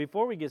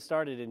Before we get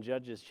started in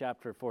Judges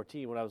chapter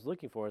 14, what I was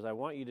looking for is I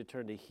want you to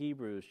turn to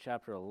Hebrews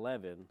chapter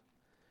 11,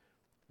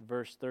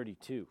 verse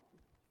 32,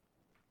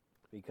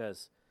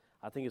 because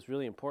I think it's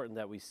really important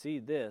that we see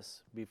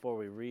this before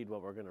we read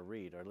what we're going to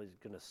read, or at least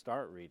going to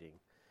start reading.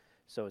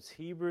 So it's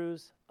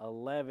Hebrews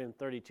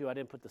 11:32. I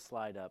didn't put the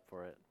slide up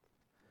for it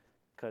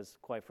because,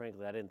 quite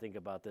frankly, I didn't think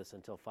about this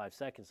until 5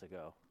 seconds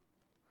ago.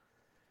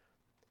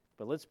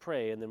 But let's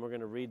pray, and then we're going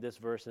to read this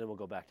verse, and then we'll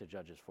go back to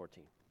Judges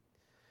 14.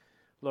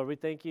 Lord, we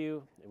thank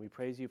you and we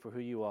praise you for who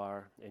you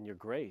are and your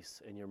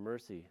grace and your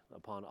mercy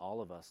upon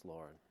all of us,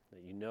 Lord.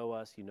 That you know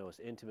us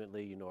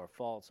intimately, you know our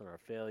faults and our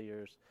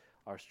failures,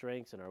 our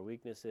strengths and our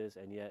weaknesses,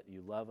 and yet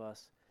you love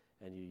us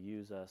and you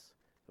use us,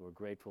 and we're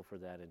grateful for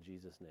that in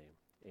Jesus'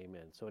 name.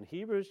 Amen. So in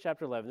Hebrews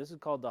chapter 11, this is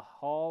called the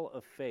Hall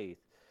of Faith,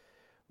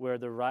 where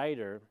the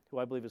writer, who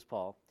I believe is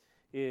Paul,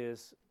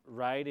 is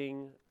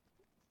writing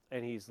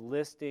and he's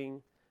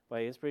listing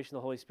by inspiration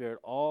of the Holy Spirit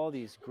all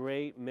these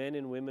great men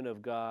and women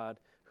of God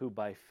who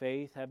by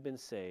faith have been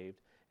saved.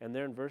 And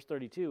there in verse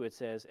 32 it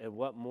says, "And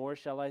what more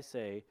shall I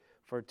say?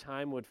 For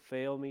time would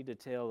fail me to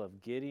tell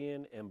of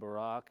Gideon and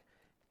Barak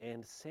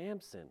and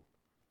Samson."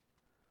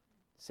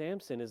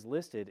 Samson is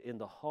listed in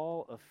the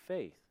Hall of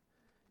Faith.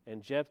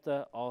 And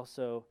Jephthah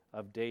also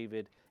of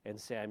David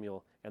and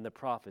Samuel and the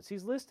prophets.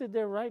 He's listed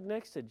there right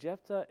next to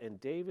Jephthah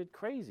and David.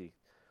 Crazy.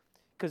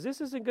 Because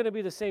this isn't going to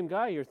be the same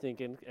guy you're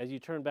thinking as you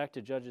turn back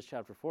to Judges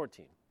chapter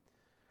 14.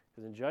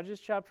 Because in Judges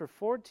chapter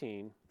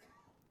 14,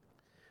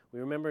 we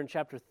remember in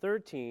chapter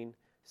 13,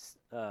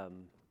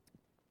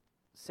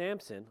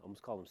 Samson,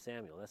 almost called him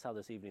Samuel, that's how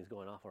this evening's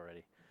going off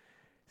already.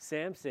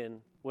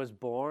 Samson was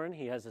born,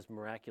 he has this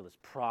miraculous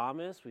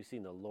promise. We've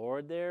seen the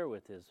Lord there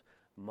with his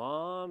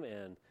mom,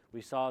 and we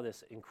saw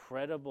this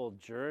incredible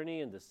journey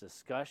and this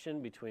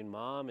discussion between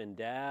mom and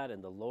dad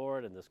and the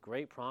Lord and this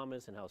great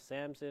promise and how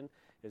Samson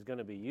is going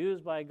to be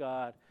used by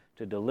God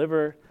to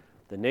deliver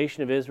the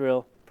nation of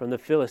Israel from the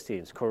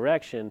Philistines.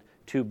 Correction,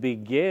 to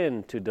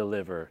begin to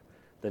deliver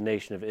the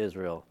nation of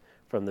Israel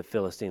from the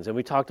Philistines. And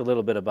we talked a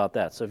little bit about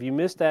that. So if you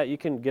missed that, you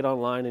can get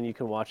online and you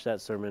can watch that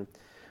sermon.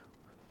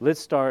 Let's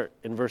start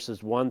in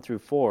verses 1 through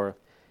 4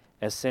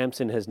 as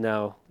Samson has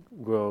now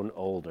grown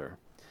older.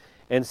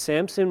 "And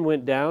Samson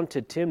went down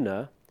to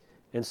Timnah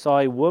and saw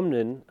a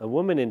woman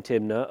in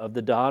Timnah of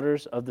the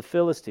daughters of the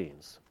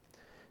Philistines.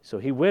 So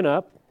he went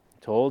up,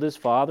 told his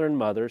father and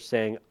mother,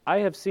 saying, I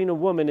have seen a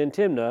woman in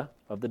Timnah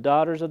of the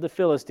daughters of the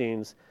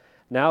Philistines.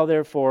 Now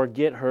therefore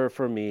get her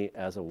for me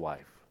as a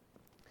wife.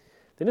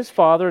 Then his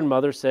father and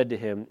mother said to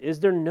him, Is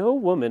there no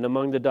woman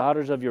among the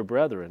daughters of your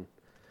brethren,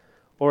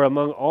 or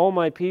among all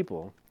my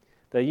people,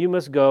 that you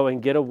must go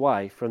and get a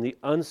wife from the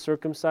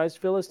uncircumcised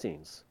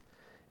Philistines?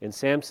 And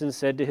Samson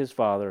said to his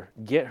father,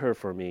 Get her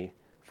for me,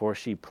 for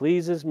she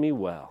pleases me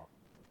well."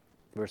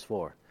 Verse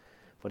 4,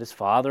 "But his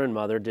father and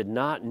mother did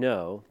not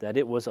know that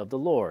it was of the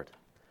Lord,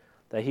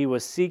 that he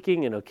was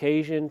seeking an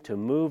occasion to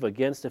move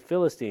against the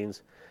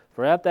Philistines,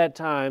 for at that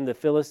time the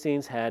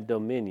Philistines had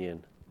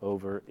dominion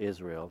over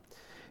Israel."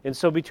 And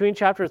so between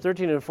chapter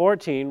 13 and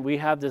 14, we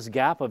have this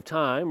gap of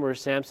time where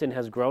Samson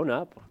has grown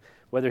up,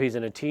 whether he's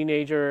a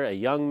teenager, a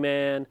young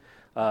man,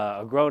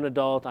 a grown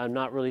adult, I'm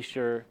not really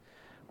sure.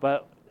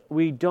 But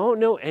we don't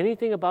know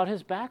anything about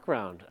his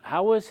background.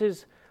 How was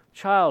his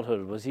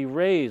childhood? Was he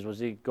raised? Was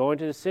he going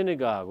to the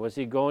synagogue? Was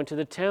he going to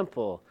the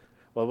temple?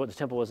 Well, the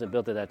temple wasn't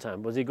built at that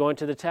time. Was he going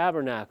to the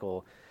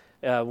tabernacle?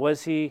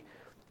 Was he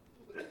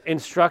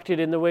instructed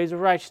in the ways of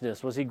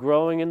righteousness? Was he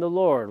growing in the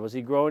Lord? Was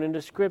he growing into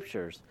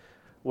scriptures?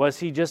 Was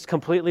he just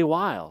completely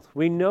wild?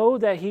 We know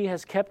that he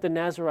has kept the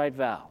Nazirite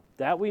vow.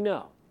 That we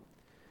know.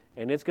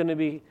 And it's going to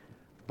be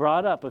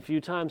brought up a few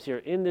times here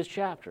in this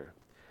chapter.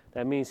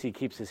 That means he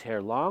keeps his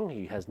hair long.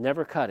 He has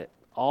never cut it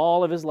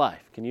all of his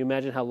life. Can you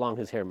imagine how long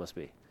his hair must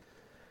be?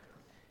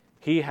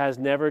 He has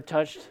never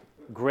touched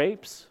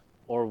grapes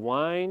or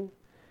wine,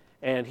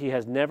 and he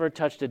has never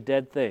touched a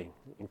dead thing,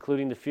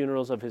 including the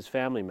funerals of his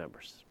family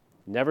members.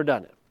 Never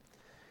done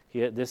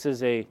it. This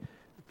is a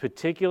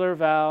particular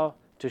vow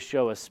to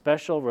show a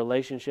special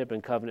relationship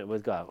and covenant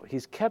with God.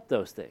 He's kept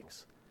those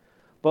things.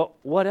 But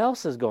what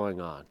else is going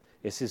on?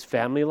 Is his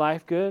family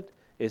life good?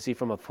 Is he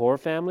from a poor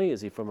family? Is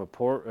he from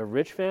a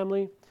rich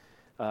family?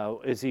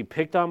 Is he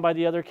picked on by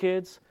the other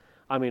kids?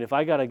 I mean, if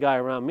I got a guy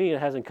around me that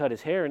hasn't cut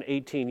his hair in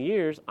 18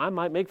 years, I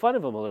might make fun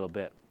of him a little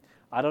bit.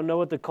 I don't know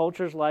what the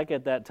culture's like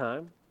at that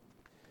time.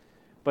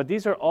 But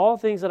these are all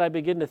things that I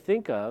begin to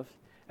think of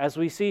as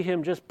we see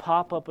him just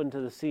pop up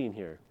into the scene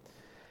here.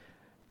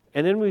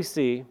 And then we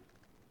see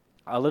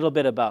a little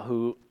bit about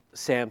who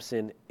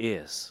Samson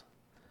is.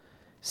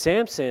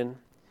 Samson,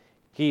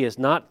 he is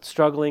not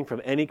struggling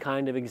from any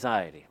kind of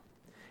anxiety.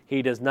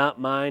 He does not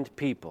mind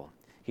people.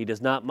 He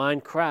does not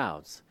mind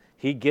crowds.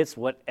 He gets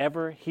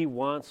whatever he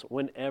wants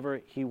whenever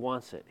he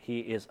wants it.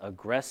 He is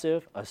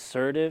aggressive,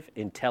 assertive,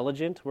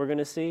 intelligent, we're going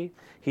to see.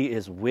 He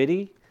is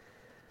witty.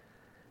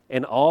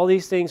 And all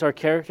these things are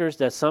characters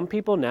that some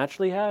people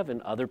naturally have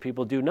and other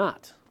people do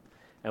not.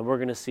 And we're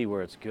going to see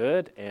where it's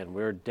good, and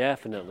we're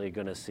definitely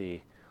going to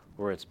see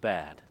where it's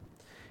bad.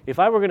 If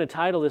I were going to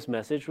title this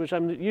message, which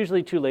I'm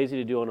usually too lazy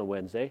to do on a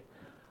Wednesday,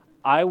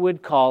 I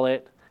would call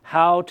it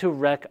How to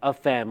Wreck a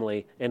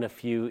Family in a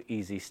Few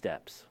Easy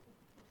Steps.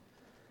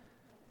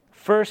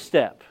 First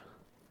step,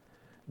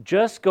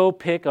 just go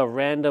pick a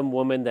random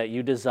woman that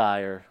you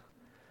desire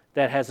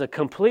that has a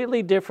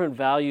completely different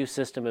value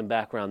system and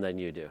background than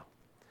you do.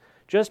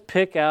 Just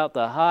pick out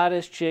the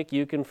hottest chick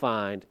you can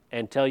find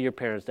and tell your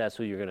parents that's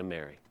who you're going to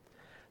marry.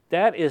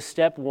 That is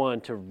step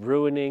one to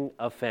ruining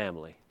a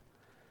family.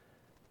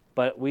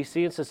 But we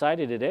see in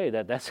society today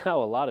that that's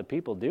how a lot of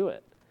people do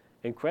it.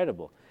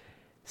 Incredible.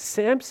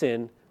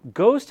 Samson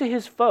goes to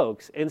his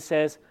folks and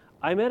says,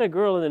 I met a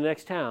girl in the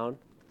next town.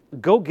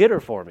 Go get her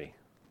for me.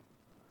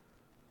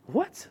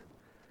 What?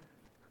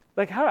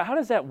 Like, how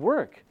does that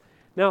work?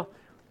 Now,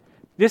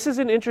 this is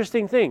an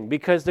interesting thing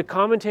because the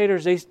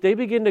commentators, they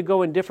begin to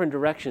go in different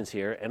directions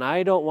here, and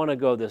I don't want to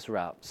go this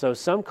route. So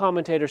some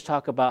commentators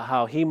talk about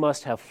how he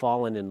must have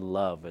fallen in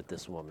love with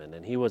this woman,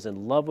 and he was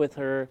in love with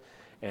her,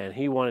 and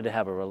he wanted to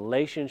have a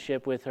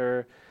relationship with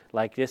her,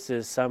 like this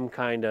is some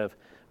kind of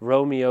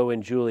Romeo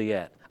and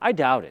Juliet. I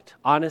doubt it.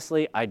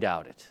 Honestly, I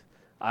doubt it.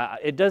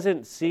 It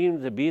doesn't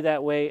seem to be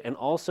that way, and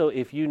also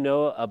if you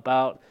know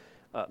about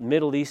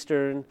Middle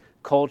Eastern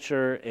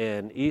culture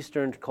and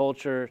Eastern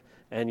culture,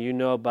 and you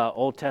know about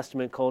Old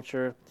Testament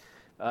culture,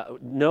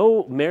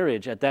 no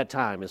marriage at that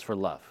time is for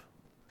love.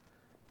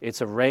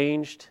 It's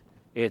arranged,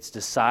 it's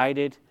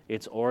decided,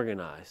 it's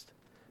organized.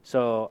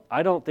 So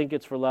I don't think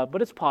it's for love,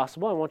 but it's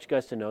possible. I want you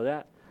guys to know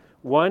that.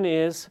 One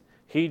is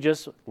he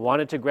just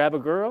wanted to grab a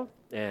girl,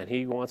 and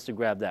he wants to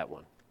grab that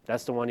one.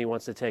 That's the one he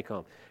wants to take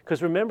home.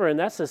 Because remember, in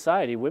that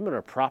society, women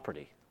are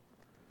property.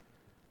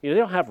 You know,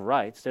 they don't have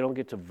rights. They don't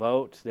get to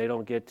vote. They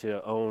don't get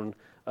to own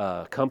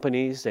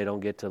companies. They don't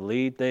get to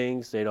lead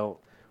things.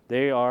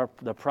 They are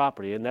the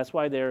property, and that's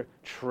why they're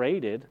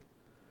traded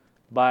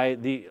by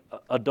the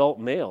adult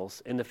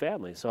males in the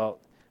family. So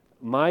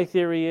my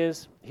theory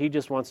is he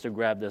just wants to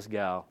grab this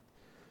gal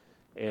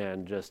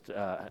and just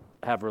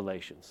have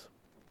relations.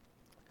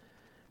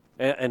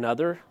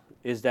 Another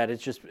is that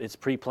it's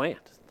pre-planned.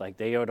 Like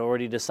they had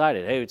already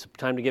decided, hey, it's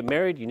time to get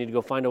married. You need to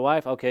go find a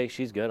wife. Okay,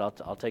 she's good.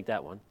 I'll take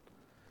that one.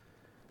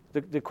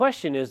 The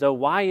question is, though,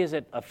 why is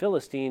it a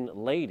Philistine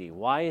lady?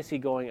 Why is he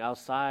going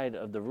outside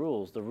of the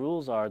rules? The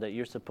rules are that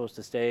you're supposed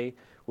to stay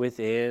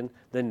within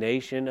the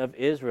nation of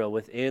Israel,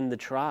 within the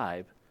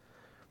tribes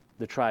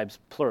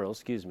plural,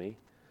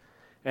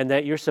 and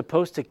that you're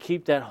supposed to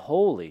keep that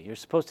holy. You're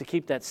supposed to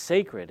keep that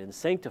sacred and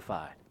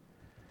sanctified.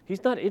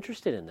 He's not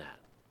interested in that.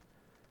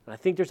 And I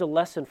think there's a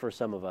lesson for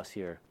some of us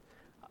here.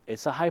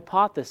 It's a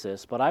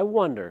hypothesis, but I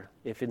wonder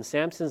if in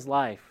Samson's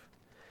life,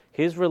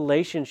 his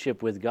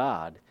relationship with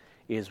God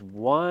is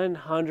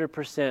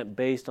 100%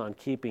 based on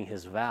keeping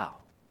his vow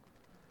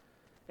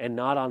and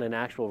not on an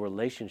actual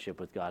relationship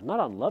with God, not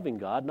on loving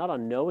God, not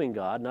on knowing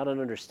God, not on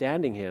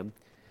understanding Him.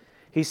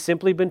 He's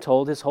simply been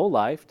told his whole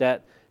life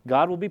that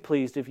God will be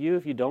pleased if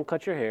you don't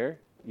cut your hair,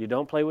 you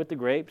don't play with the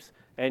grapes,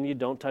 and you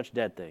don't touch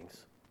dead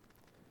things.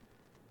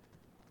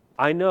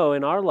 I know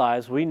in our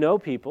lives, we know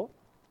people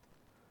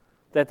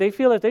that they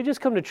feel if they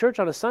just come to church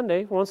on a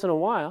Sunday once in a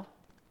while,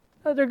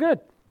 they're good.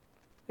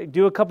 They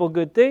do a couple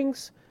good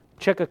things,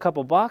 check a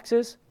couple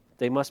boxes,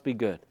 they must be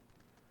good.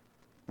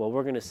 Well,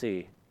 we're going to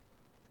see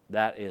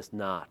that is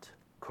not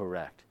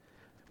correct.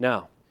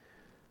 Now,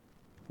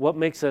 what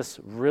makes us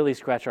really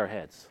scratch our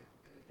heads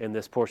in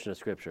this portion of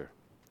Scripture?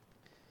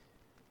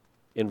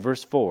 In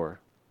verse 4,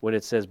 when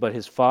it says, "But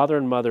his father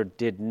and mother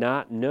did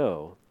not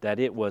know that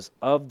it was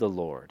of the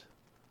Lord,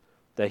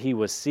 that he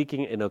was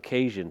seeking an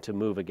occasion to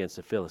move against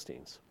the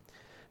Philistines."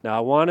 Now, I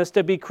want us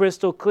to be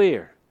crystal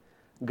clear.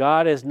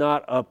 God is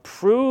not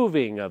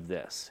approving of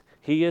this.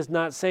 He is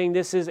not saying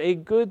this is a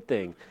good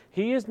thing.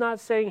 He is not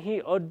saying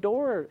he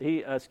ordained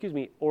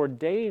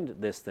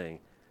this thing,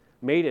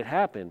 made it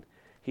happen.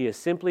 He is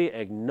simply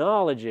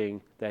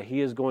acknowledging that he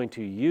is going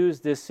to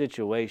use this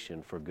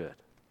situation for good.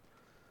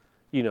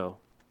 You know,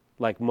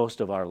 like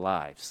most of our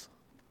lives.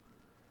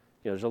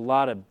 You know, there's a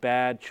lot of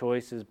bad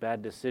choices,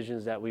 bad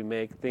decisions that we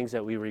make, things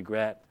that we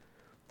regret.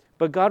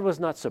 But God was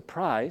not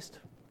surprised.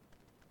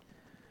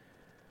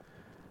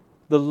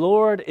 The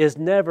Lord is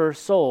never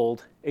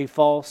sold a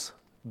false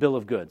bill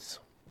of goods.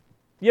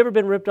 You ever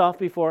been ripped off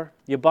before?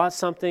 You bought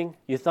something,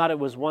 you thought it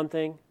was one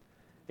thing,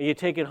 and you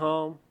take it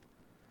home,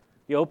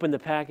 you open the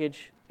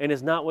package, and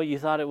it's not what you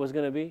thought it was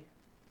going to be?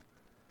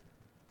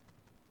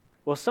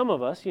 Well, some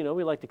of us,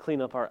 we like to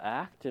clean up our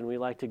act, and we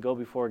like to go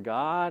before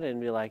God, and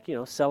we like,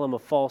 sell him a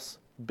false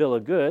bill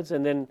of goods,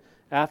 and then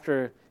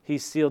after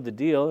he's sealed the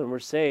deal and we're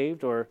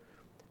saved, or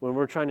when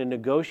we're trying to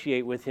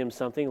negotiate with him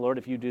something, Lord,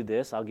 if you do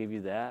this, I'll give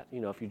you that.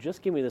 If you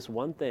just give me this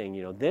one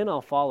thing, then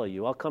I'll follow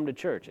you. I'll come to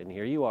church. And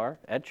here you are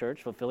at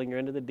church, fulfilling your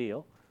end of the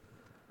deal.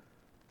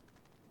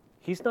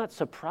 He's not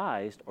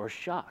surprised or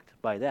shocked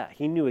by that.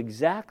 He knew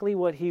exactly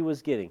what he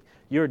was getting.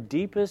 Your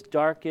deepest,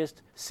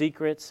 darkest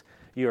secrets,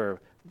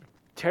 your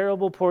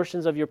terrible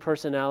portions of your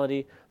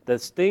personality, the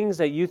things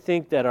that you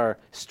think that are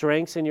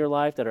strengths in your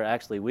life that are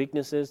actually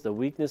weaknesses, the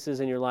weaknesses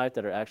in your life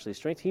that are actually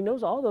strengths. He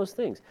knows all those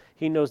things.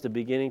 He knows the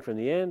beginning from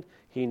the end.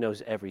 He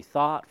knows every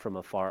thought from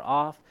afar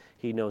off.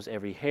 He knows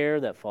every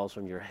hair that falls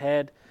from your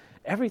head.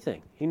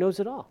 Everything. He knows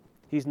it all.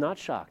 He's not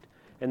shocked.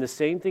 And the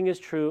same thing is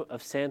true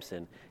of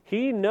Samson.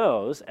 He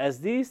knows as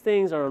these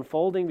things are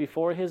unfolding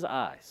before his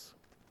eyes,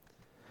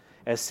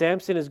 as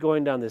Samson is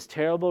going down this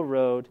terrible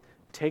road,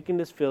 taking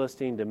this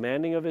Philistine,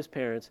 demanding of his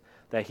parents,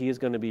 that he is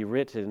going to be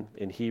written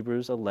in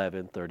Hebrews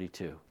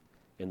 11:32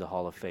 in the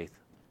Hall of Faith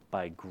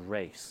by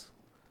grace,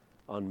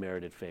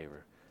 unmerited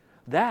favor.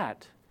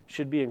 That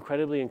should be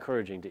incredibly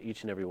encouraging to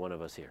each and every one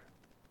of us here,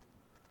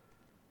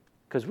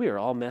 because we are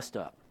all messed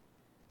up.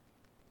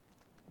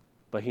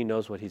 But he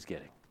knows what he's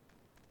getting.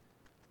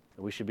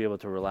 And we should be able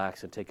to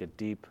relax and take a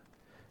deep,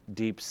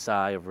 deep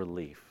sigh of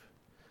relief.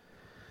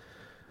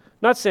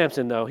 Not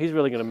Samson, though. He's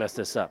really going to mess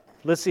this up.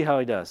 Let's see how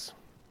he does.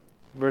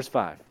 Verse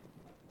 5.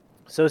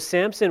 So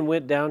Samson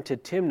went down to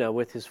Timnah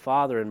with his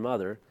father and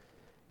mother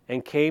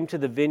and came to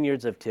the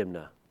vineyards of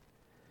Timnah.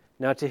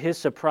 Now to his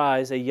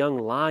surprise, a young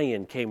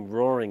lion came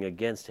roaring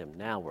against him.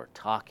 Now we're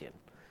talking.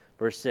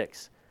 Verse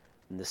 6.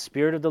 And the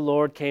Spirit of the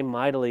Lord came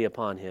mightily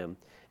upon him,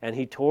 and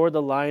he tore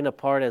the lion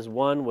apart as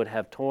one would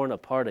have torn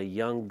apart a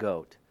young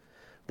goat,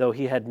 though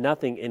he had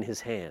nothing in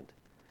his hand.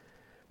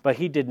 But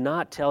he did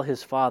not tell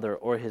his father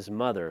or his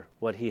mother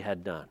what he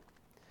had done.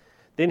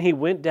 Then he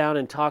went down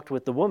and talked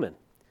with the woman,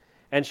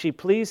 and she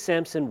pleased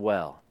Samson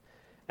well.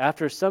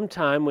 After some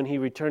time, when he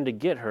returned to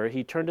get her,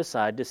 he turned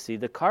aside to see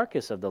the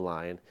carcass of the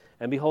lion,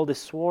 and behold, a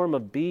swarm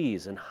of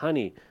bees and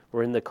honey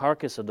were in the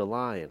carcass of the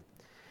lion.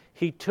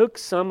 He took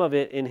some of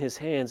it in his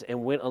hands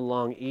and went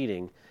along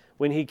eating.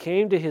 When he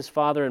came to his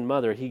father and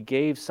mother, he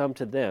gave some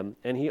to them,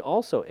 and he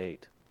also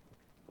ate.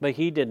 But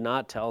he did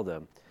not tell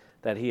them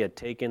that he had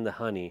taken the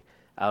honey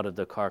out of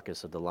the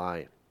carcass of the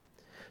lion.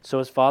 So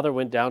his father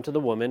went down to the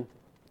woman,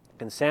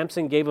 and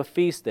Samson gave a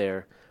feast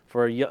there,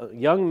 for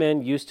young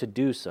men used to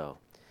do so.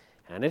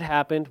 And it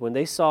happened, when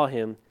they saw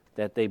him,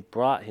 that they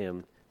brought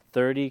him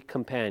 30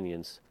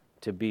 companions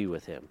to be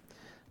with him.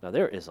 Now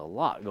there is a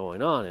lot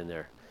going on in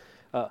there.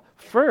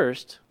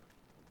 First,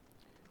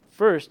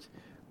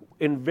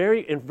 in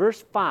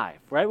verse 5,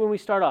 right when we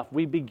start off,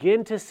 we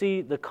begin to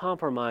see the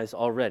compromise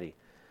already.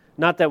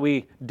 Not that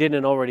we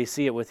didn't already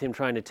see it with him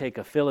trying to take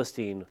a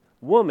Philistine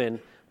woman,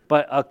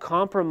 but a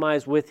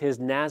compromise with his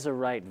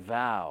Nazirite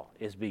vow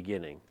is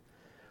beginning.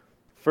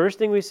 First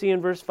thing we see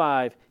in verse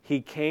 5,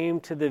 he came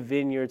to the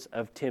vineyards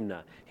of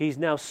Timnah. He's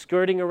now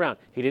skirting around.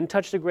 He didn't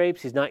touch the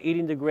grapes. He's not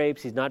eating the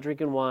grapes. He's not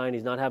drinking wine.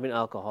 He's not having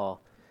alcohol.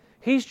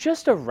 He's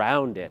just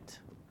around it.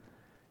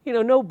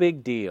 No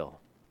big deal.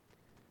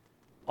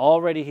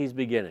 Already he's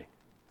beginning.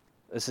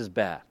 This is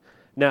bad.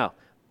 Now,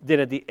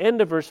 then at the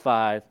end of verse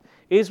 5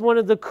 is one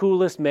of the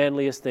coolest,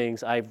 manliest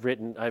things I've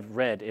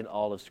read in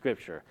all of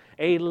Scripture.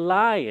 A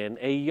lion,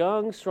 a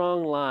young,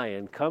 strong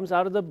lion, comes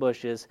out of the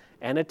bushes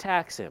and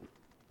attacks him.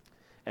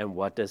 And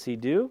what does he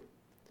do?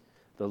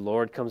 The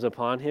Lord comes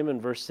upon him in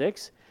verse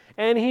 6,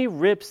 and he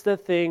rips the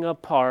thing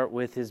apart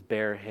with his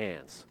bare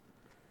hands.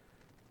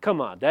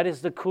 Come on, that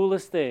is the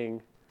coolest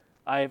thing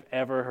I've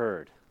ever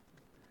heard.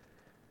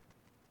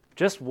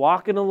 Just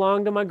walking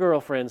along to my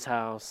girlfriend's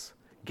house,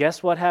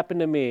 guess what happened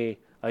to me?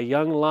 A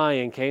young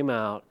lion came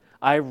out.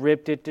 I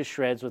ripped it to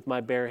shreds with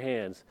my bare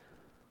hands.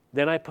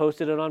 Then I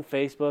posted it on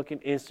Facebook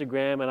and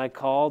Instagram, and I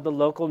called the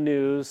local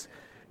news.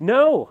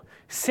 No,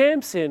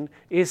 Samson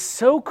is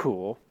so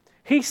cool,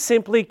 he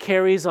simply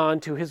carries on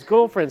to his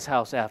girlfriend's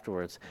house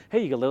afterwards.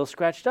 Hey, you got a little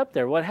scratched up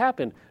there. What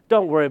happened?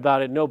 Don't worry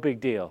about it. No big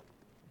deal.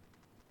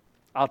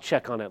 I'll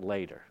check on it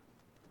later.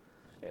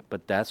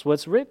 But that's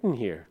what's written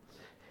here.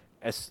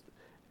 As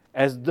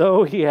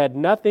though he had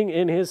nothing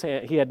in his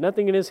hand. He had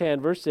nothing in his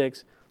hand, verse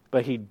 6,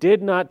 but he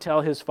did not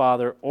tell his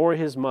father or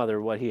his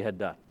mother what he had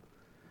done.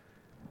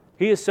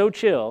 He is so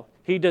chill,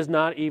 he does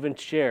not even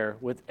share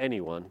with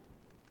anyone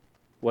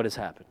what has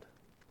happened.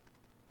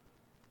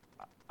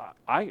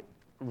 I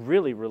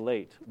really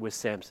relate with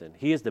Samson.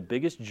 He is the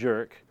biggest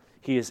jerk.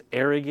 He is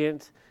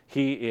arrogant.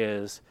 He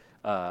is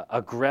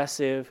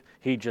aggressive.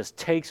 He just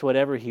takes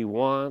whatever he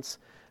wants.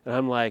 And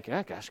I'm like,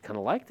 oh, gosh, I kind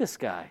of like this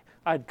guy.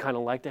 I'd kind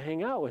of like to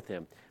hang out with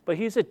him. But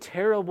he's a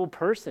terrible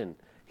person.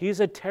 He's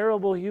a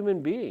terrible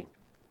human being.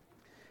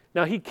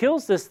 Now, he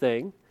kills this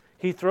thing.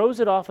 He throws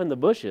it off in the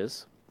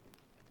bushes.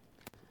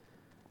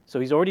 So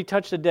he's already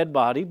touched a dead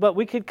body. But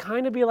we could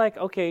kind of be like,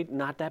 okay,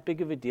 not that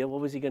big of a deal.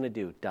 What was he going to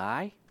do?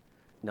 Die?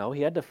 No,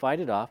 he had to fight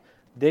it off.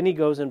 Then he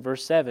goes in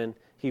verse 7.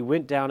 He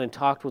went down and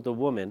talked with a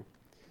woman.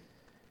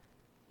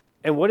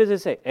 And what does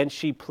it say? And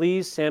she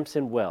pleased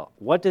Samson well.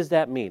 What does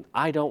that mean?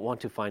 I don't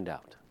want to find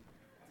out.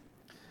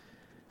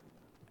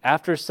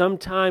 After some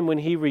time, when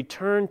he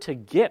returned to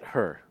get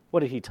her,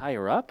 what, did he tie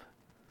her up?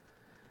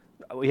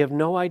 We have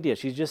no idea.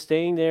 She's just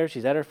staying there.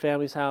 She's at her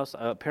family's house.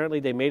 Apparently,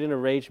 they made an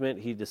arrangement.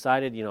 He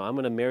decided, I'm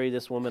going to marry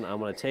this woman. I'm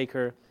going to take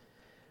her.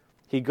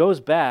 He goes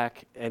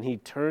back and he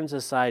turns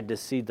aside to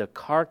see the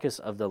carcass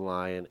of the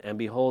lion, and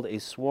behold, a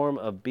swarm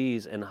of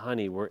bees and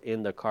honey were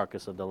in the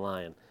carcass of the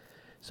lion.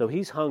 So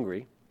he's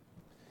hungry.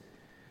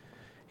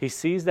 He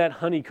sees that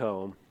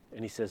honeycomb,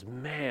 and he says,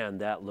 man,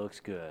 that looks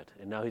good.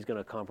 And now he's going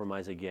to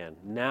compromise again.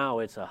 Now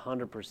it's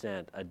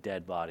 100% a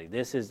dead body.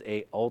 This is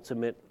a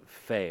ultimate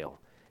fail.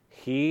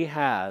 He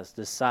has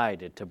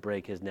decided to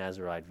break his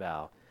Nazirite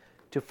vow,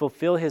 to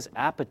fulfill his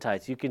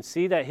appetites. You can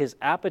see that his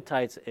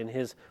appetites and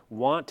his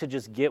want to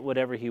just get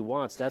whatever he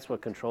wants, that's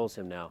what controls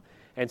him now.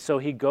 And so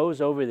he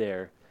goes over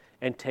there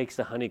and takes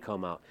the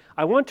honeycomb out.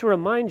 I want to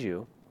remind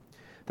you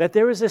that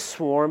there is a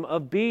swarm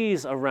of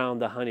bees around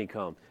the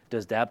honeycomb.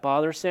 Does that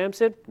bother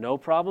Samson? No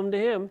problem to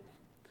him.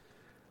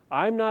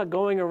 I'm not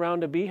going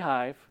around a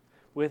beehive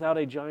without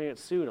a giant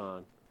suit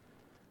on.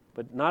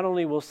 But not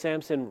only will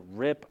Samson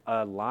rip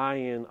a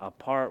lion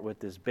apart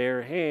with his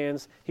bare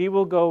hands, he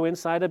will go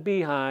inside a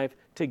beehive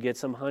to get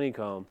some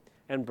honeycomb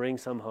and bring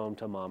some home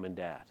to mom and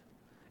dad.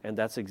 And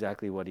that's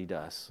exactly what he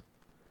does.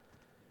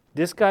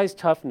 This guy's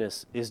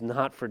toughness is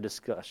not for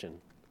discussion.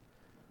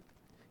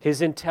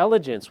 His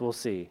intelligence, we'll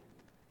see,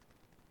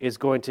 is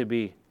going to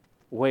be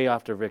way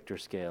off the Richter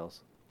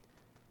scales.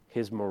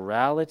 His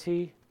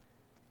morality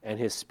and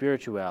his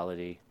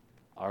spirituality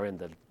are in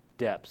the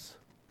depths,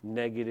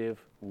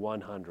 negative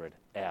 100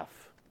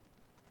 F.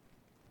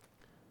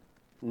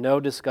 No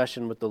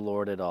discussion with the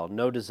Lord at all.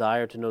 No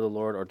desire to know the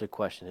Lord or to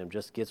question him.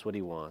 Just gets what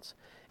he wants.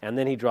 And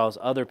then he draws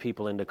other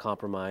people into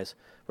compromise.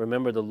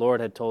 Remember, the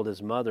Lord had told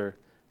his mother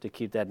to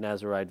keep that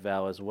Nazirite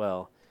vow as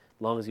well,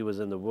 as long as he was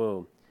in the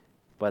womb.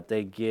 But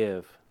they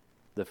give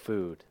the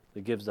food.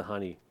 It gives the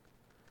honey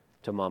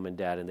to mom and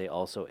dad, and they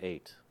also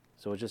ate.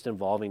 So it's just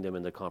involving them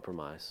in the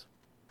compromise.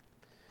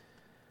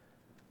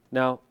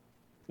 Now,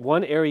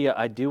 one area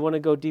I do want to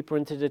go deeper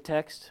into the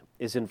text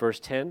is in verse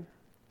 10,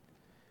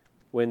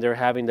 when they're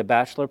having the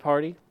bachelor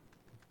party.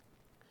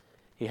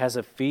 He has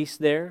a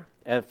feast there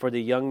for the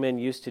young men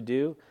used to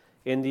do.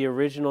 In the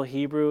original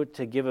Hebrew,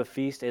 to give a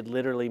feast, it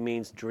literally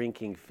means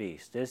drinking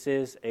feast. This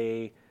is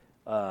a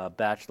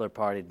bachelor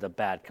party, the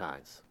bad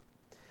kinds.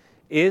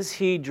 Is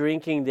he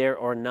drinking there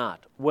or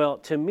not? Well,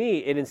 to me,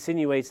 it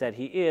insinuates that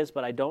he is,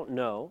 but I don't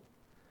know.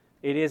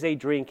 It is a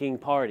drinking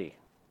party.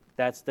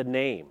 That's the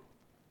name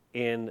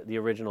in the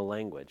original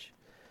language.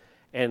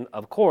 And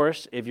of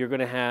course, if you're going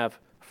to have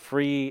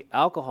free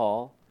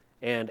alcohol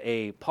and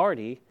a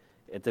party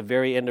at the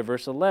very end of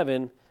verse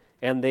 11,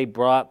 and they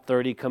brought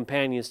 30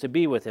 companions to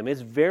be with him.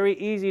 It's very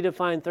easy to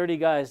find 30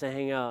 guys to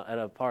hang out at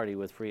a party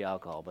with free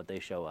alcohol, but they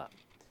show up,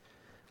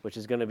 which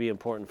is going to be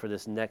important for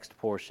this next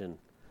portion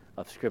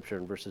of Scripture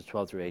in verses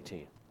 12 through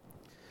 18.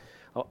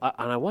 Oh,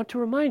 and I want to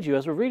remind you,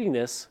 as we're reading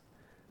this,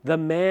 the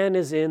man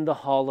is in the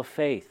hall of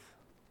faith.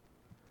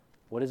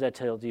 What does that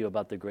tell you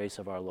about the grace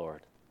of our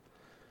Lord?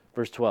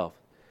 Verse 12.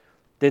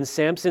 Then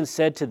Samson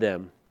said to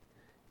them,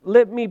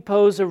 let me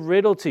pose a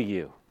riddle to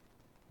you.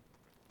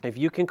 If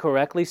you can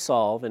correctly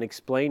solve and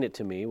explain it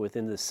to me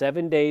within the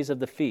 7 days of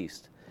the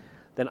feast,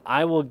 then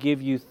I will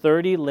give you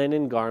 30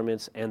 linen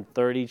garments and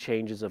 30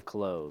 changes of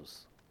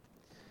clothes.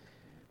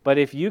 But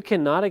if you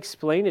cannot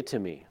explain it to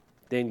me,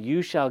 then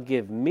you shall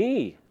give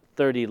me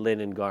 30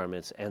 linen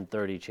garments and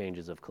 30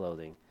 changes of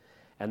clothing.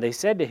 And they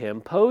said to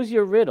him, pose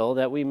your riddle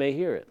that we may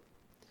hear it.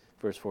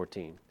 Verse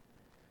 14.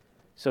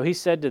 So he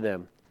said to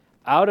them,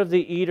 out of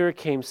the eater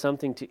came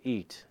something to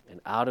eat, and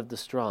out of the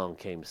strong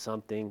came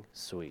something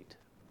sweet.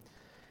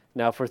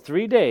 Now for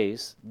 3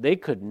 days they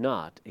could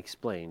not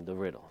explain the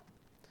riddle.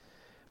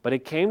 But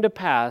it came to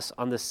pass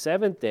on the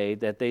 7th day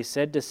that they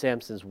said to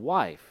Samson's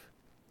wife,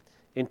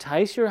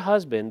 entice your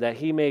husband that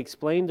he may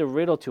explain the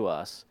riddle to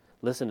us.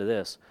 Listen to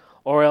this.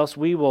 Or else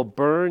we will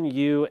burn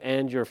you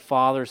and your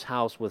father's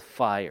house with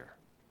fire.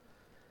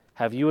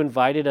 Have you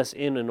invited us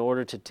in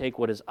order to take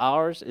what is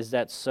ours? Is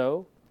that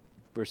so?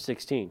 Verse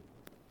 16.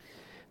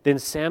 Then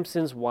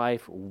Samson's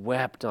wife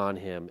wept on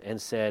him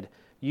and said,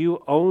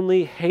 you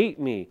only hate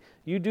me.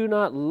 You do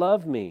not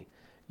love me.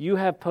 You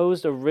have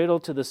posed a riddle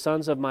to the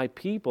sons of my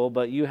people,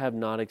 but you have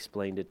not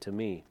explained it to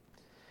me.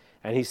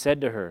 And he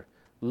said to her,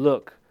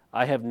 look,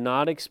 I have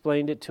not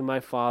explained it to my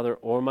father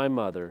or my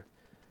mother,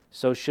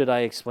 so should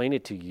I explain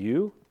it to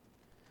you?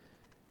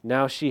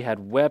 Now she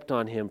had wept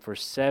on him for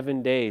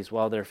 7 days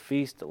while their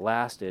feast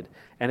lasted,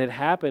 and it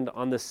happened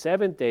on the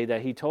 7th day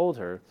that he told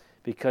her,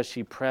 because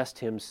she pressed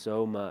him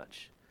so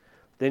much.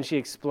 Then she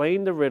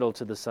explained the riddle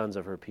to the sons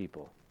of her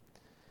people.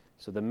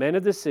 So the men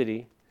of the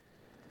city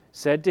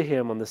said to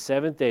him on the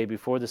 7th day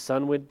before the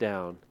sun went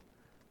down,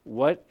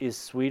 what is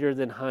sweeter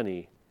than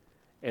honey,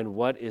 and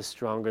what is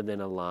stronger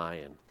than a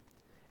lion?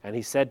 And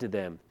he said to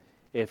them,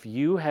 if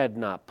you had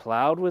not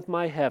plowed with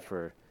my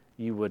heifer,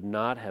 you would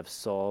not have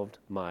solved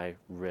my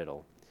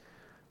riddle.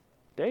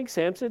 Dang,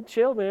 Samson,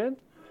 chill, man.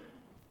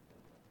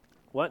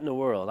 What in the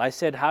world? I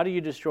said, how do you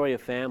destroy a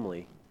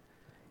family?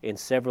 In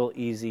several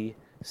easy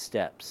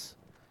steps.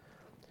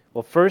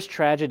 Well, first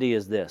tragedy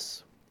is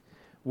this.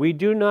 We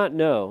do not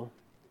know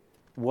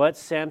what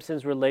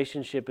Samson's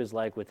relationship is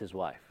like with his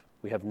wife.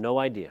 We have no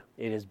idea.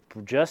 It has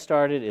just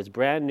started. It's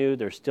brand new.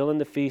 They're still in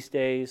the feast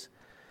days.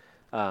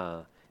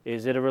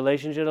 Is it a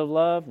relationship of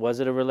love? Was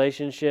it a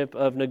relationship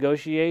of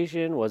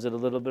negotiation? Was it a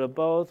little bit of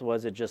both?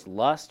 Was it just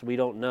lust? We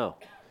don't know.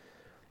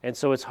 And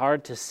so it's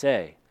hard to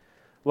say.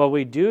 What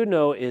we do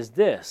know is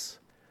this.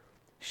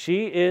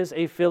 She is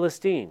a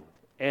Philistine,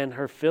 and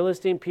her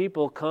Philistine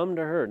people come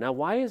to her. Now,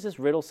 why is this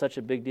riddle such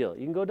a big deal?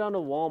 You can go down to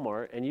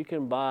Walmart and you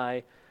can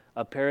buy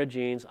a pair of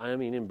jeans. I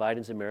mean, in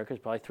Biden's America,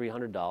 it's probably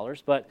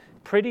 $300, but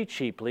pretty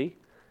cheaply,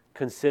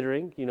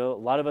 considering, a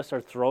lot of us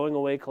are throwing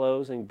away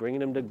clothes and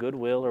bringing them to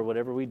Goodwill or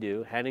whatever we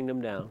do, handing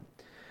them down.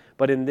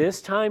 But in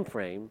this time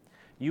frame,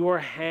 you are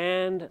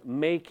hand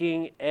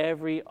making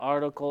every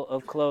article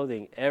of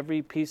clothing.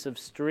 Every piece of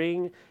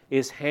string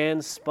is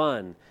hand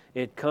spun.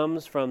 It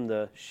comes from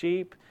the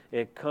sheep.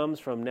 It comes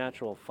from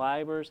natural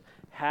fibers.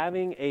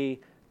 Having a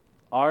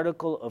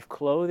article of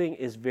clothing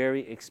is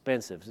very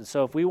expensive. And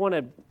so if we want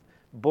to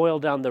boil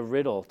down the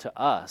riddle to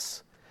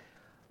us,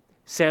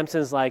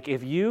 Samson's like,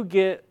 if you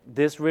get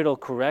this riddle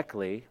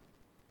correctly,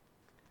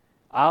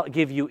 I'll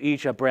give you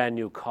each a brand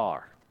new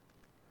car.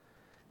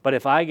 But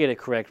if I get it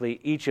correctly,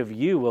 each of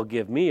you will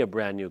give me a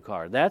brand new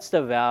car. That's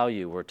the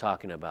value we're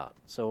talking about.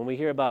 So when we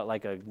hear about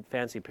like a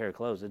fancy pair of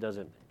clothes, it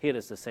doesn't hit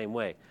us the same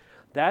way.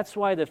 That's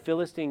why the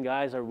Philistine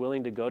guys are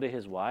willing to go to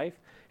his wife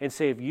and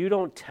say, if you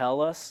don't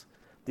tell us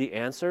the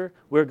answer,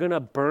 we're going to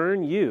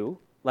burn you,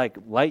 like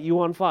light you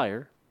on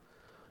fire,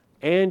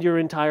 and your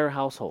entire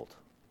household.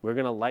 We're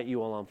going to light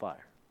you all on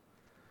fire.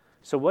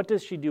 So what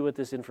does she do with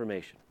this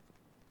information?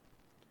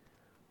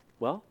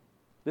 Well,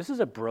 this is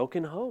a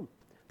broken home.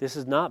 This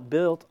is not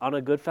built on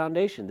a good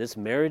foundation. This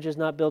marriage is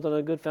not built on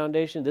a good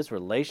foundation. This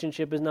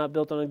relationship is not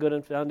built on a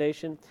good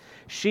foundation.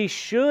 She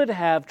should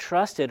have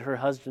trusted her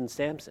husband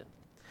Samson.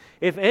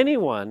 If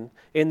anyone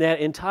in that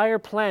entire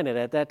planet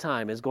at that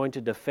time is going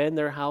to defend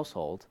their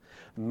household,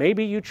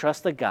 maybe you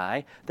trust the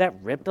guy that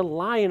ripped a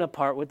lion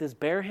apart with his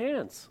bare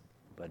hands.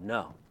 But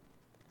no,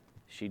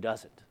 she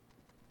doesn't.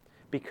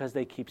 Because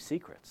they keep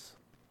secrets.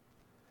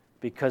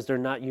 Because they're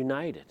not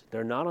united.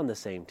 They're not on the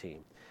same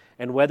team.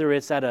 And whether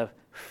it's out of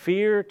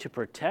fear to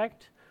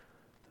protect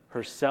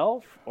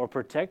herself or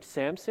protect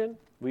Samson,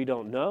 we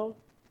don't know.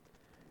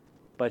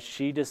 But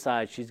she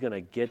decides she's going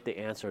to get the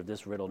answer of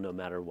this riddle no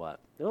matter what.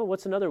 Oh,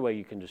 what's another way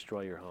you can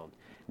destroy your home?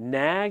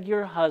 Nag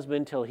your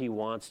husband till he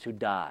wants to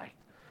die.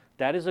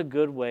 That is a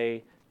good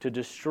way to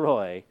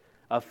destroy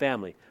a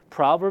family.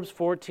 Proverbs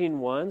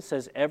 14:1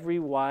 says, every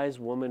wise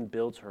woman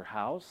builds her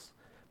house,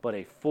 but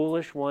a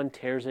foolish one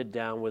tears it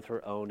down with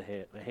her own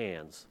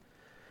hands.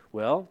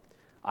 Well,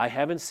 I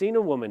haven't seen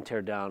a woman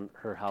tear down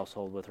her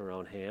household with her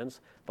own hands,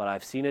 but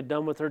I've seen it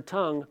done with her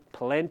tongue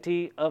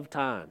plenty of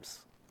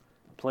times.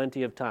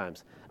 Plenty of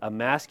times.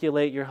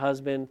 Emasculate your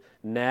husband,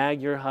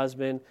 nag your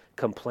husband,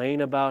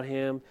 complain about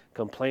him,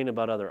 complain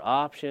about other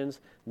options,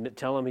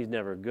 tell him he's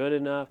never good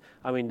enough.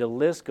 I mean, the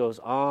list goes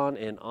on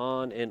and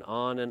on and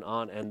on and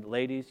on. And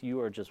ladies, you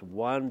are just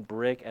one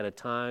brick at a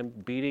time,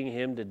 beating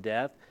him to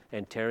death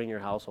and tearing your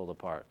household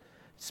apart.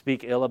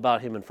 Speak ill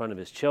about him in front of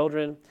his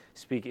children.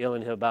 Speak ill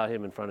about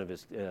him in front of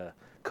his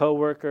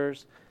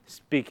co-workers.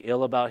 Speak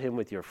ill about him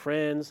with your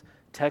friends.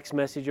 Text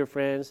message your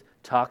friends.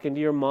 Talking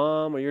to your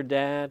mom or your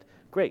dad.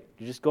 Great.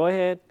 You just go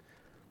ahead,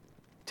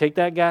 take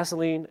that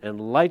gasoline, and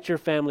light your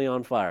family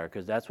on fire,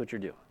 because that's what you're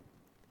doing.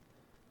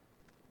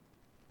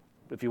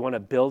 If you want to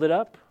build it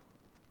up,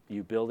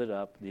 you build it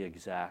up the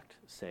exact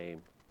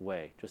same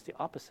way, just the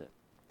opposite.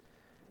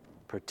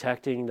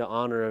 Protecting the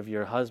honor of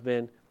your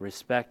husband,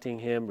 respecting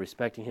him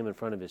in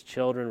front of his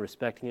children,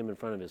 respecting him in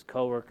front of his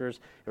coworkers,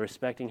 and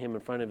respecting him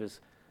in front of his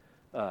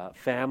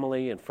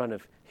family, in front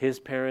of his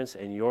parents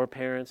and your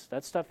parents.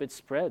 That stuff, it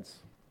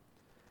spreads.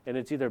 And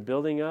it's either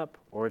building up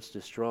or it's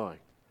destroying.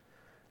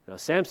 Now,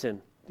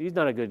 Samson, he's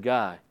not a good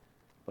guy,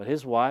 but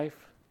his wife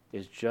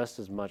is just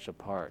as much a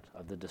part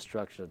of the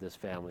destruction of this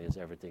family as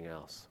everything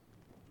else.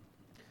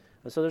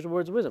 And so there's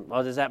words of wisdom.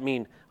 Oh, does that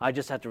mean I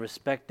just have to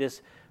respect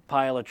this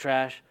pile of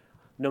trash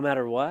no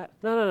matter what?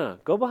 No.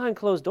 Go behind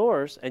closed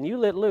doors and you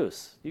let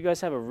loose. You guys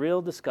have a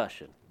real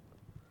discussion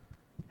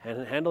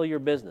and handle your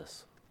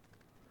business.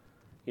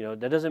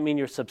 That doesn't mean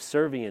you're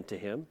subservient to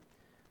him.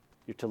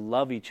 You're to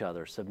love each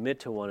other,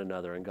 submit to one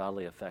another in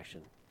godly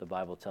affection. The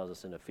Bible tells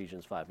us in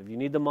Ephesians 5. If you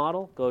need the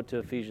model, go to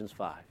Ephesians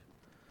 5.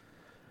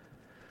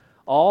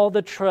 All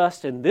the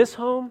trust in this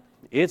home,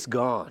 it's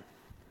gone.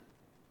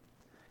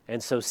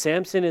 And so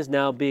Samson is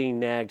now being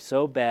nagged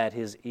so bad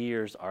his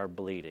ears are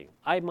bleeding.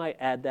 I might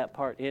add that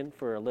part in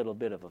for a little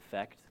bit of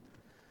effect.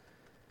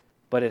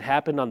 But it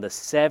happened on the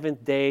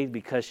 7th day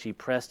because she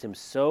pressed him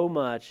so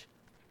much,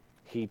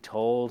 he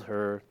told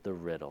her the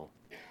riddle.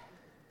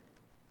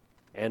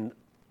 And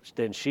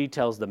then she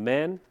tells the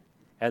men,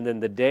 and then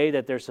the day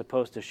that they're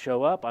supposed to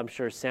show up, I'm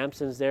sure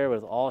Samson's there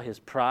with all his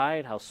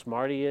pride, how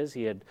smart he is.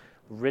 He had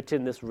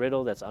written this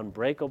riddle that's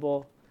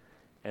unbreakable,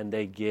 and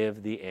they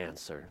give the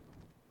answer.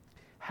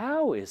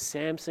 How is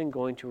Samson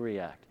going to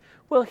react?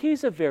 Well,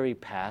 he's a very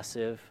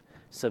passive,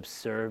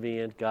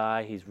 subservient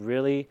guy. He's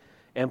really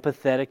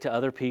empathetic to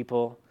other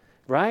people,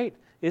 right?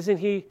 Isn't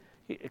he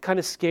kind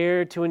of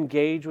scared to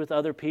engage with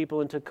other people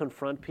and to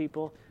confront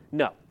people?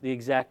 No, the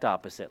exact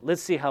opposite.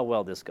 Let's see how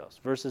well this goes.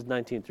 Verses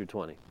 19 through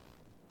 20.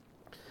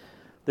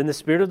 Then the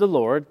Spirit of the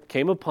Lord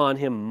came upon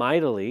him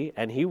mightily,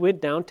 and he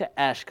went down to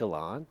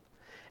Ashkelon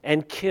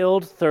and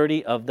killed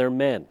 30 of their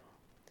men,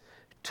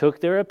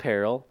 took their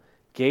apparel,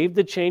 gave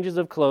the changes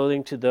of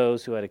clothing to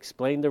those who had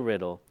explained the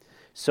riddle.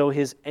 So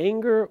his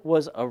anger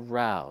was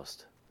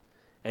aroused,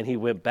 and he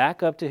went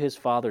back up to his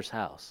father's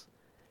house.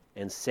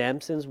 And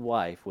Samson's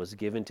wife was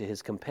given to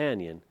his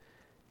companion,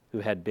 who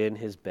had been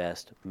his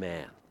best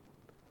man.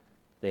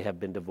 They have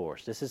been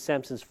divorced. This is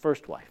Samson's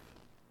first wife.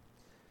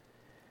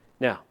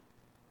 Now,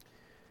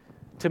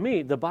 to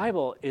me, the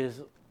Bible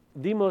is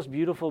the most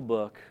beautiful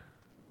book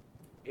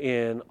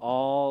in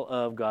all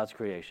of God's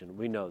creation.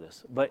 We know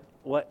this. But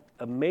what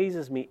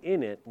amazes me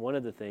in it, one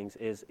of the things,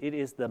 is it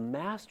is the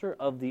master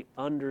of the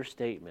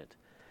understatement.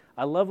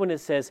 I love when it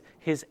says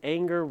his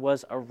anger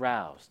was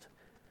aroused.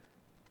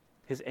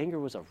 His anger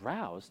was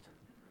aroused?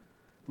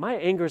 My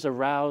anger is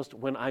aroused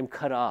when I'm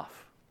cut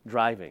off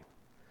driving.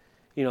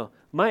 You know,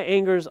 my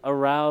anger is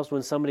aroused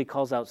when somebody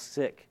calls out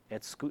sick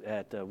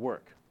at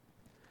work.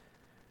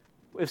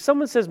 If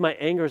someone says my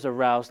anger is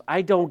aroused,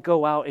 I don't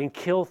go out and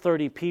kill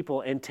 30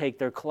 people and take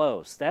their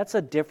clothes. That's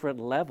a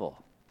different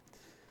level.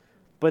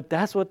 But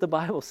that's what the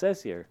Bible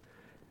says here.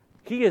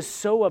 He is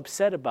so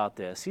upset about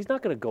this. He's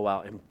not going to go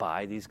out and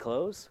buy these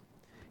clothes.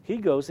 He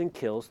goes and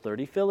kills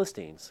 30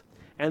 Philistines.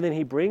 And then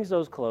he brings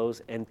those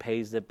clothes and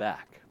pays it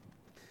back.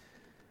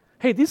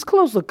 Hey, these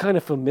clothes look kind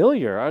of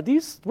familiar.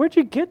 Where'd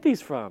you get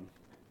these from?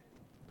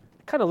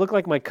 Kind of look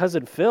like my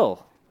cousin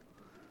Phil.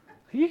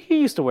 He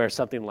used to wear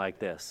something like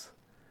this.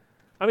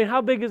 I mean,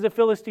 how big is the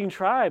Philistine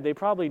tribe? They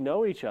probably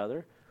know each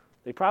other.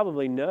 They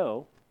probably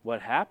know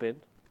what happened.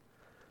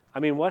 I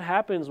mean, what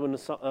happens when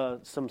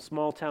some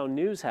small town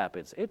news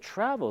happens? It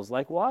travels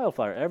like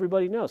wildfire.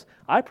 Everybody knows.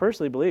 I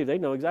personally believe they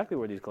know exactly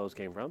where these clothes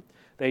came from.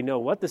 They know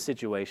what the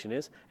situation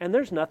is, and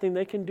there's nothing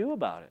they can do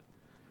about it.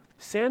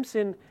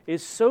 Samson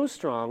is so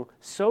strong,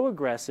 so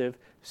aggressive,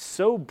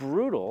 so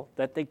brutal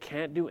that they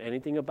can't do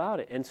anything about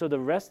it. And so the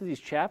rest of these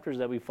chapters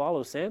that we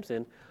follow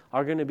Samson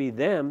are going to be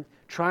them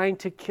trying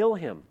to kill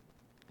him,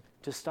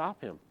 to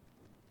stop him.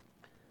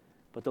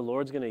 But the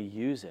Lord's going to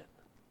use it.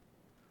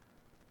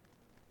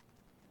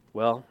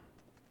 Well,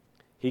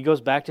 he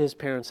goes back to his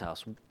parents'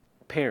 house.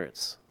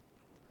 Parents,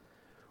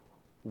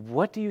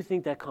 what do you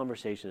think that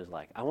conversation is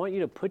like? I want you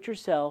to put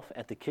yourself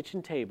at the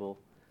kitchen table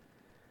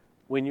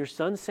when your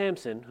son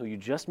Samson, who you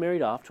just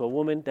married off to a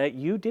woman that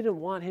you didn't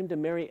want him to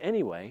marry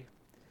anyway,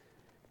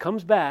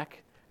 comes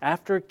back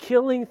after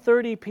killing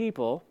 30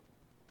 people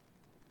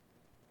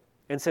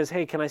and says,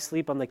 hey, can I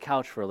sleep on the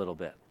couch for a little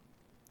bit?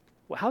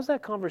 Well, how's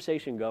that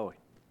conversation going?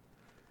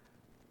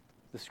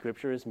 The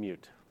scripture is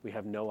mute. We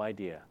have no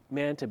idea.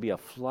 Man, to be a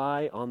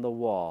fly on the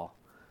wall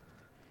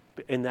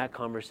in that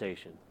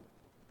conversation.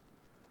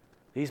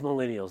 These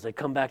millennials, they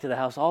come back to the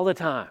house all the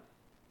time.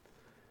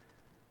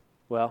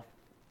 Well,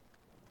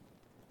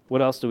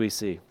 what else do we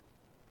see?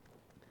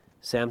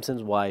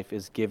 Samson's wife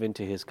is given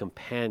to his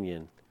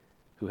companion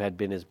who had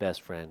been his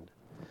best friend.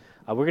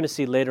 We're going to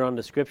see later on in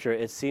the scripture,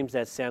 it seems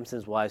that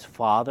Samson's wife's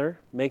father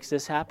makes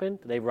this happen.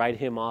 They write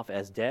him off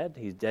as dead.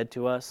 He's dead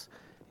to us.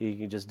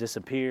 He just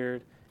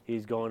disappeared.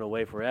 He's going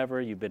away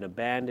forever. You've been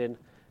abandoned.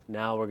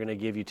 Now we're going to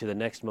give you to the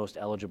next most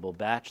eligible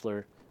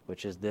bachelor,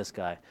 which is this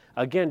guy.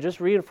 Again,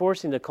 just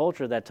reinforcing the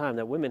culture of that time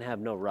that women have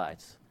no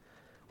rights,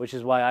 which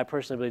is why I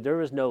personally believe there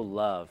was no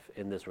love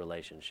in this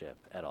relationship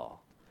at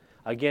all.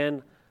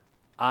 Again,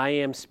 I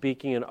am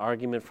speaking an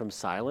argument from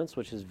silence,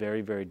 which is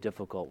very, very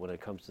difficult when it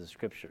comes to the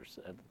scriptures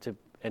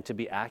and to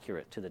be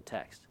accurate to the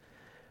text.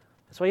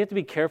 That's why you have to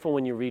be careful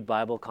when you read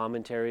Bible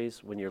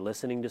commentaries, when you're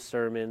listening to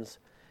sermons,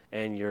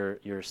 and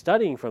you're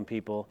studying from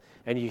people,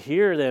 and you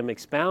hear them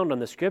expound on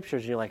the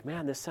scriptures, and you're like,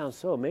 man, this sounds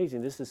so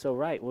amazing. This is so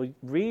right. Well,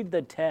 read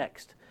the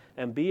text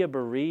and be a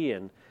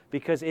Berean,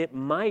 because it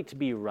might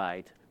be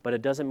right, but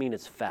it doesn't mean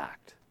it's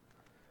fact.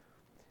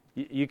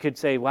 You could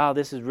say, wow,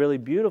 this is really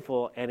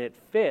beautiful, and it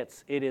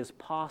fits. It is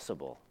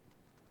possible,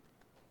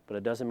 but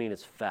it doesn't mean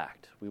it's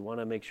fact. We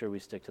want to make sure we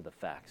stick to the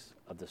facts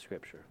of the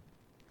scripture.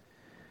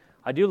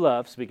 I do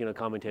love, speaking of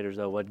commentators,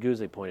 though, what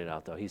Guzli pointed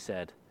out, though. He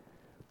said,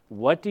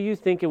 what do you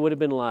think it would have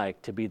been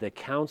like to be the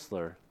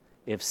counselor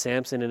if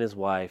Samson and his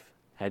wife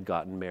had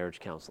gotten marriage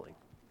counseling?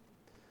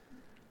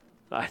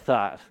 I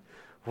thought,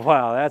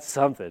 wow, that's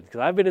something. Because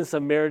I've been in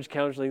some marriage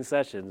counseling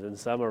sessions, and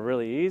some are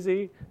really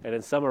easy, and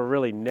then some are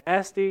really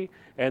nasty,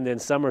 and then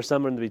some are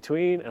somewhere in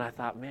between. And I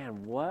thought,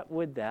 man, what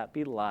would that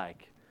be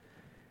like?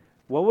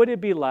 What would it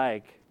be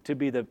like to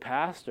be the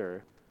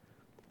pastor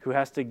who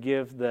has to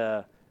give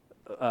the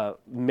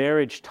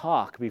marriage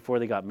talk before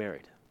they got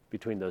married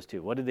between those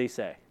two? What did they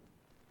say?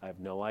 I have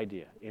no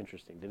idea.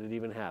 Interesting. Did it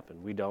even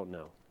happen? We don't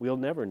know. We'll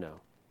never know.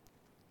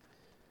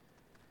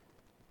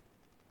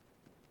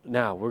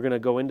 Now, we're going to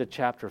go into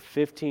chapter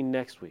 15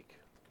 next week.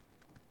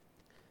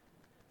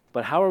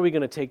 But how are we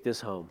going to take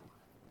this home?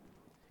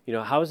 You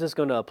know, how is this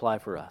going to apply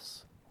for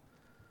us?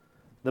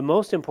 The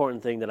most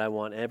important thing that I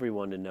want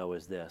everyone to know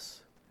is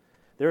this,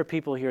 There are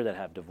people here that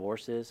have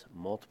divorces,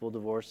 multiple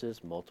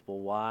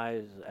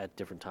wives at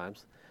different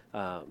times,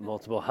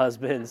 multiple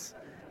husbands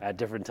at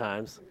different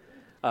times.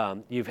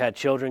 You've had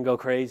children go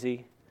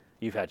crazy.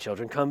 You've had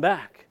children come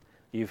back.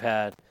 You've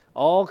had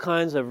all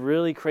kinds of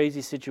really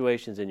crazy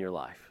situations in your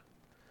life.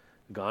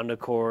 Gone to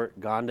court,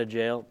 gone to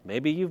jail.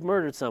 Maybe you've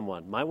murdered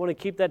someone. Might want to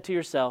keep that to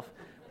yourself.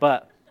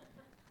 But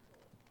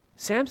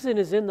Samson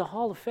is in the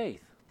hall of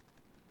faith.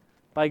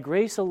 By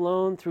grace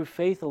alone, through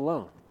faith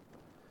alone.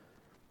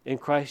 In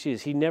Christ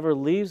Jesus. He never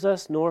leaves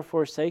us nor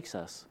forsakes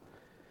us.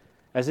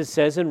 As it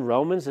says in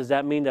Romans, does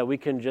that mean that we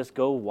can just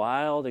go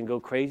wild and go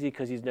crazy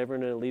because he's never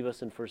going to leave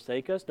us and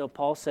forsake us? No,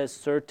 Paul says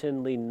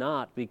certainly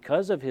not.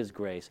 Because of his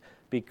grace,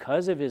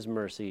 because of his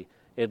mercy,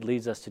 it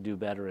leads us to do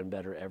better and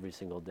better every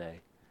single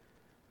day.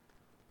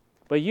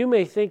 But you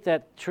may think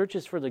that church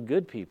is for the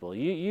good people.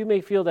 You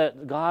may feel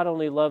that God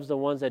only loves the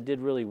ones that did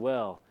really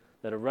well,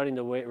 that are running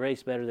the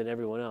race better than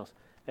everyone else.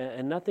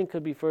 And nothing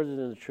could be further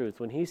than the truth.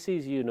 When he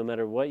sees you, no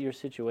matter what your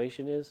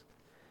situation is,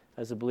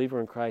 as a believer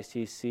in Christ,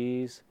 he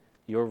sees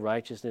your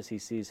righteousness. He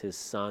sees his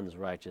son's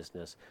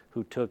righteousness,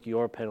 who took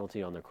your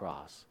penalty on the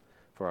cross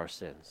for our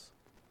sins.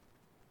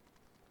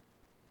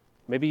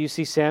 Maybe you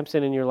see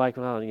Samson and you're like,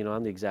 well,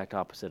 I'm the exact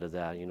opposite of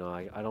that.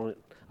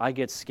 I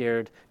get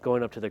scared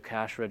going up to the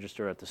cash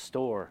register at the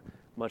store,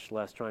 much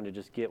less trying to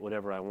just get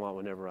whatever I want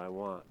whenever I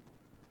want.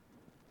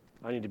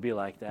 I need to be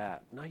like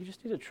that. No, you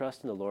just need to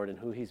trust in the Lord and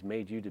who he's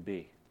made you to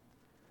be.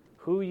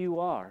 Who you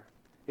are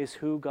is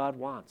who God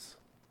wants.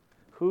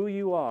 Who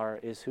you are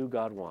is who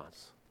God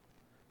wants.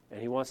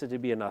 And he wants it to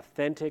be an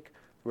authentic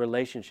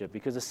relationship.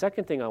 Because the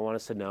second thing I want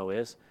us to know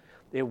is,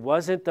 it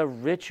wasn't the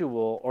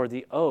ritual or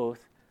the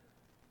oath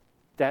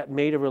that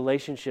made a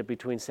relationship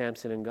between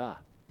Samson and God.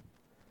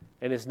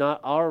 And it's not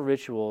our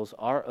rituals,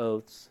 our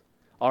oaths,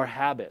 our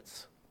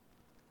habits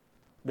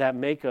that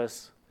make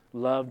us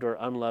loved or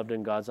unloved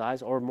in God's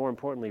eyes, or more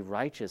importantly,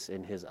 righteous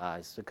in his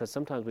eyes. Because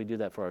sometimes we do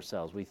that for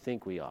ourselves. We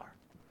think we are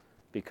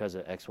because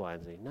of X, Y,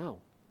 and Z. No,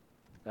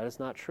 that is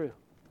not true.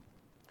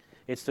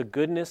 It's the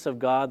goodness of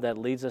God that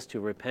leads us to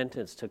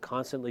repentance, to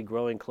constantly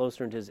growing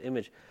closer into his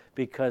image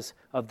because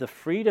of the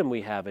freedom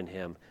we have in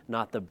him,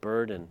 not the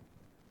burden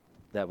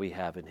that we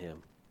have in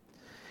him.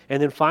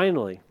 And then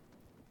finally,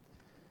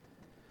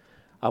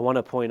 I want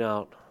to point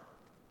out,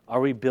 are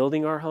we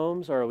building our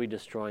homes or are we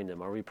destroying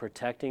them? Are we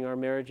protecting our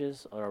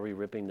marriages or are we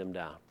ripping them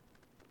down?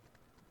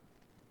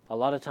 A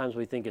lot of times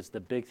we think it's the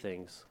big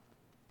things.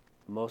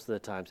 Most of the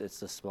times it's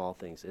the small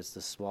things. It's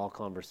the small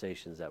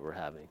conversations that we're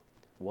having.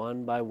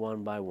 One by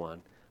one by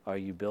one, are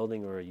you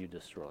building or are you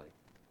destroying?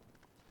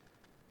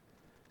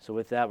 So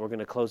with that, we're going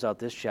to close out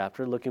this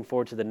chapter. Looking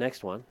forward to the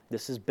next one.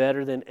 This is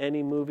better than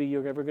any movie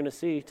you're ever going to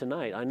see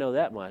tonight. I know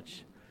that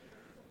much.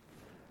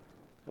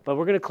 But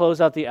we're going to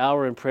close out the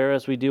hour in prayer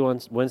as we do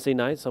on Wednesday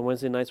nights. On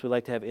Wednesday nights, we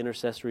like to have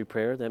intercessory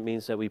prayer. That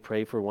means that we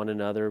pray for one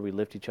another. We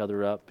lift each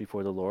other up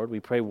before the Lord.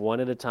 We pray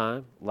one at a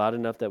time, loud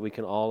enough that we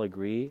can all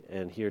agree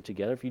and hear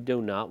together. If you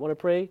do not want to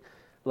pray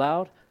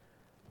loud,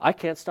 I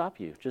can't stop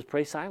you. Just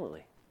pray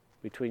silently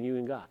between you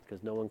and God,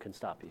 because no one can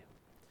stop you.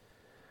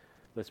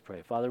 Let's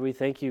pray. Father, we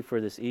thank you for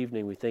this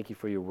evening. We thank you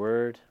for your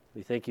word.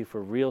 We thank you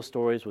for real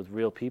stories with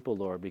real people,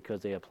 Lord,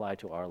 because they apply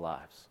to our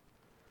lives.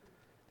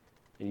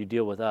 And you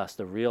deal with us,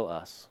 the real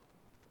us.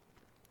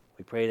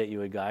 We pray that you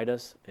would guide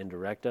us and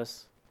direct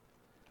us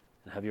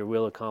and have your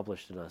will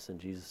accomplished in us. In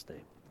Jesus'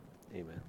 name, amen.